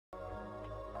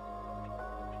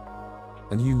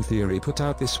A new theory put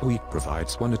out this week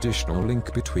provides one additional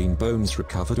link between bones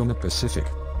recovered on the Pacific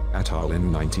atoll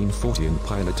in 1940 and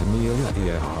pilot Amelia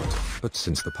Earhart, but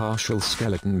since the partial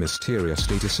skeleton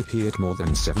mysteriously disappeared more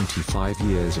than 75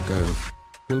 years ago.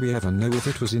 Will we ever know if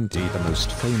it was indeed the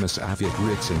most famous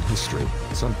aviator in history?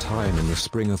 Sometime in the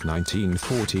spring of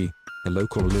 1940, a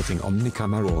local living on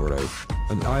Nikumaroro,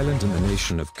 an island in the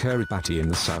nation of Kiribati in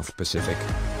the South Pacific,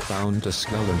 found a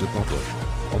skull and a bottle.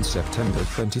 On September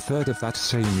 23rd of that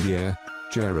same year,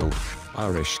 Gerald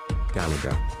Irish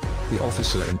Gallagher, the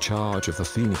officer in charge of the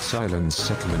Phoenix Islands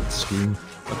settlement scheme,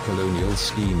 a colonial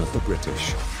scheme of the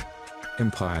British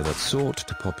Empire that sought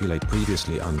to populate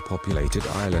previously unpopulated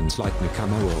islands like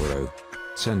Nikumaroro,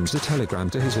 sends a telegram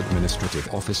to his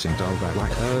administrative office in Dalwara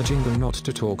urging them not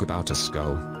to talk about a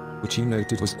skull, which he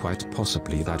noted was quite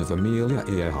possibly that of Amelia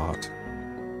Earhart.